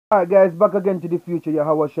Alright guys, back again to the future.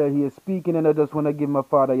 Yahweh Shai here speaking, and I just want to give my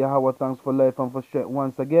father Yahweh thanks for life and for strength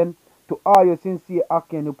once again. To all your sincere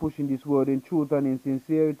Aken who pushing this word in truth and in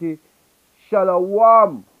sincerity.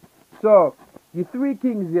 Shalom. So, the three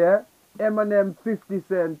kings here, Eminem, 50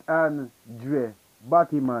 Cent and Dre,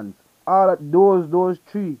 Batmans. All those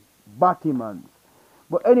three Batmans.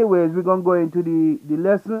 But anyways, we're gonna go into the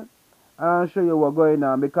lesson and I'll show you what's going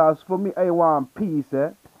on, because for me I want peace, eh?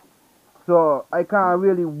 So I can't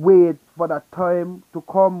really wait for that time to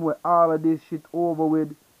come with all of this shit over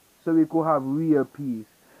with so we could have real peace.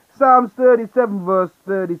 Psalms 37 verse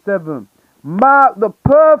 37. Mark the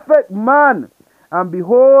perfect man and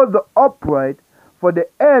behold the upright, for the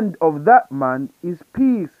end of that man is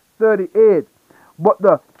peace. 38. But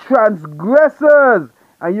the transgressors,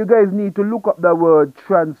 and you guys need to look up the word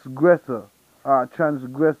transgressor,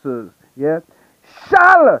 transgressors, yeah,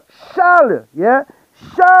 yeah,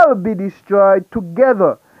 shall be destroyed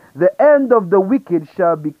together. The end of the wicked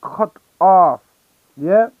shall be cut off.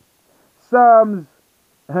 Yeah? Psalms,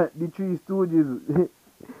 the three stooges.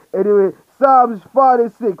 Anyway, Psalms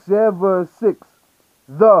 46, yeah, verse 6.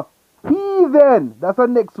 The heathen, that's the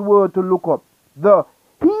next word to look up. The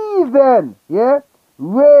heathen, yeah?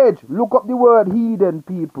 Rage, look up the word heathen,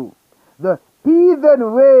 people. The heathen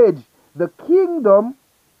rage. The kingdoms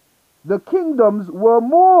were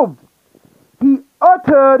moved. He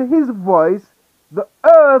uttered his voice, the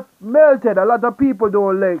earth melted. A lot of people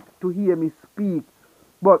don't like to hear me speak,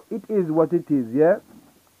 but it is what it is, yeah?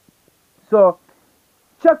 So,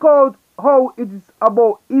 check out how it is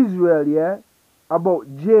about Israel, yeah? About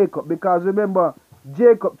Jacob, because remember,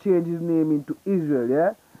 Jacob changed his name into Israel,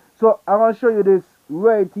 yeah? So, I'm going to show you this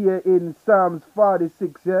right here in Psalms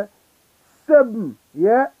 46, yeah? 7,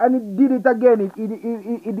 yeah? And it did it again.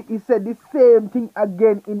 It said the same thing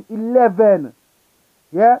again in 11.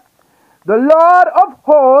 Yeah? The Lord of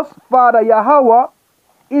hosts, Father Yahweh,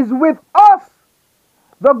 is with us.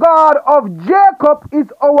 The God of Jacob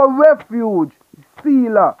is our refuge.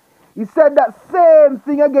 Selah. He said that same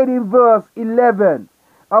thing again in verse 11.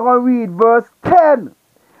 I'm going to read verse 10.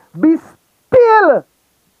 Be still,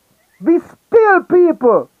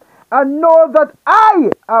 people, and know that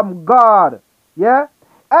I am God. Yeah?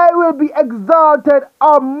 I will be exalted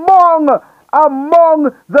among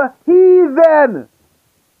the heathen.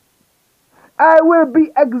 I will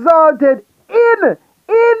be exalted in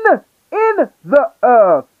the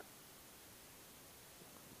earth.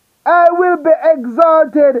 I will be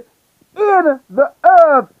exalted in the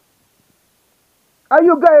earth. And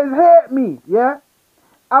you guys hate me, yeah?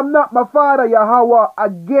 I'm not my father Yahweh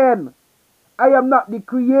again. I am not the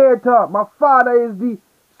creator. My father is the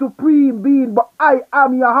supreme being, but I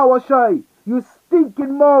am Yahweh Shai. You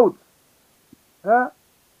stinking mouth. Huh?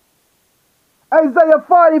 Isaiah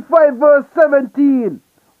 45 verse 17.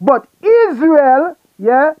 But Israel,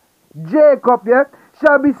 yeah, Jacob, yeah,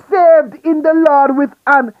 shall be saved in the Lord with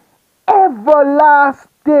an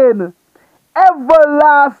everlasting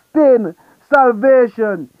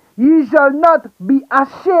salvation. Ye shall not be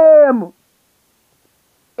ashamed.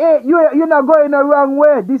 Hey, you're not going the wrong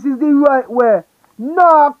way. This is the right way.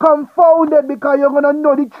 No, confounded, because you're going to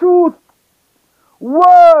know the truth.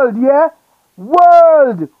 World, yeah?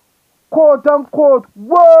 World, quote unquote,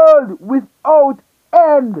 world without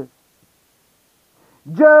end.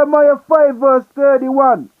 Jeremiah 5 verse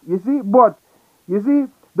 31. You see, but you see,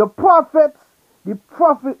 the prophets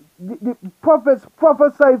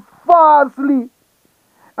prophesy falsely,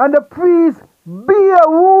 and the priests bear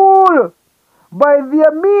rule by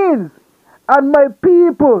their means. And my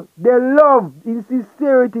people, they love, in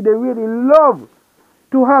sincerity, they really love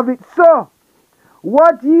to have it so.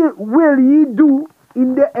 What will ye do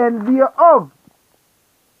in the end thereof?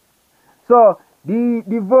 So, the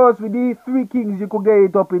verse with the three kings, you could get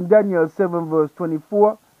it up in Daniel 7 verse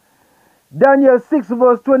 24. Daniel 6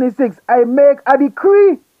 verse 26. I make a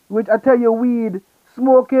decree, which I tell you, weed,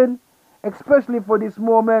 smoking, especially for this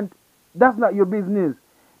moment, that's not your business.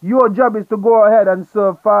 Your job is to go ahead and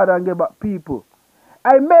serve Father and give back people.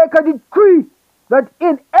 I make a decree that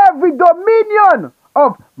in every dominion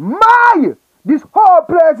of this whole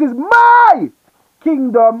place is my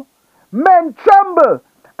kingdom, men tremble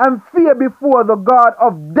and fear before the God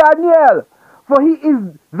of Daniel, for he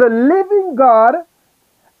is the living God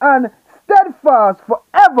and steadfast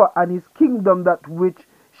forever, and his kingdom that which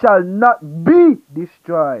shall not be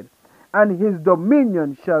destroyed, and his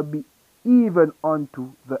dominion shall be even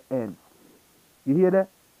unto the end. You hear that?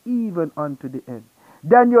 Even unto the end.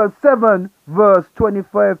 Daniel 7 verse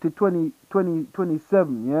 25 to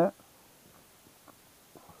 27, yeah?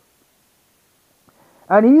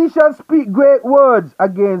 And he shall speak great words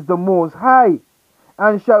against the Most High,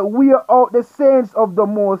 and shall wear out the saints of the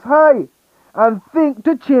Most High, and think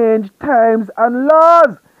to change times and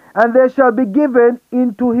laws, and they shall be given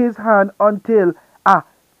into his hand until a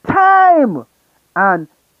time and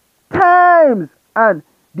times and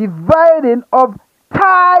dividing of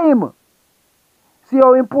time. See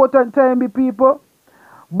how important time be, people?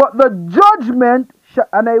 But the judgment shall,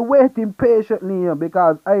 and I wait impatiently here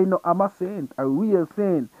because I know I'm a saint, a real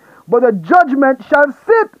saint. But the judgment shall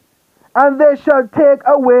sit, and they shall take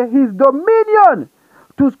away his dominion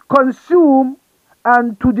to consume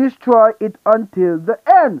and to destroy it until the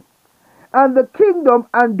end. And the kingdom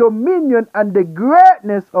and dominion and the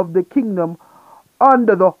greatness of the kingdom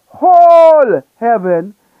under the whole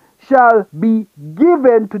heaven shall be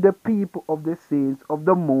given to the people of the saints of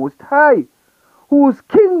the Most High, whose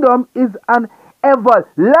kingdom is an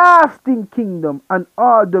everlasting kingdom, and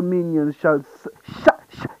all dominions shall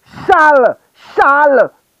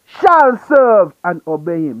serve and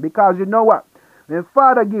obey him. Because you know what? When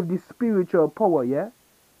Father give this spiritual power, yeah?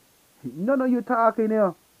 None of you talking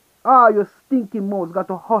here. Ah, you stinking mouths got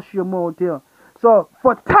to hush your mouth here. So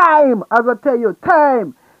for time, as I tell you,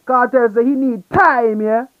 time. Carter says he need time,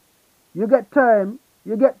 yeah? You get time.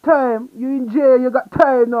 You get time. You in jail, you got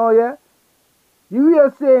time now, yeah? The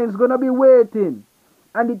real saints gonna be waiting.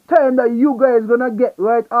 And the time that you guys gonna get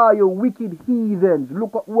right, you wicked heathens.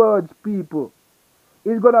 Look up words, people.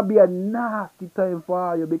 It's gonna be a nasty time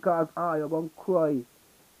for you because you're gonna cry.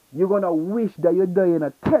 You're gonna wish that you're dying.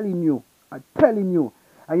 I'm telling you. I'm telling you.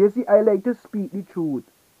 And you see, I like to speak the truth.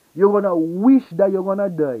 You're gonna wish that you're gonna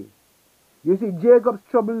die. You see, Jacob's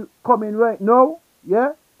trouble coming right now,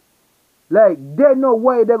 yeah? Like, they know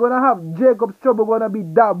why they're gonna have Jacob's trouble gonna be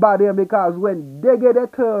that bad here, because when they get a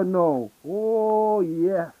turn now, oh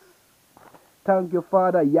yes. Thank you,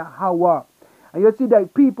 Father Yahweh. And you see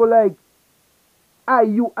that people like I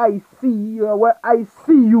see, you know what? I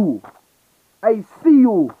see you. I see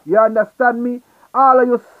you. You understand me? All of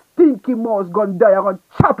your stinking mouths gonna die. I'm gonna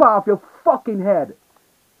chop off your fucking head.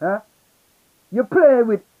 Huh? You play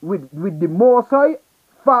with the Most High,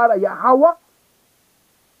 Father Yahweh.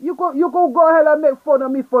 You go ahead and make fun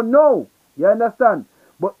of me for now. You understand?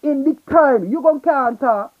 But in this time, you gonna can't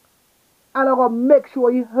talk. And I'm gonna make sure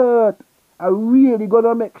you hurt. I really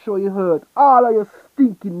gonna make sure you hurt. All of your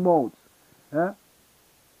stinking mouths. Huh?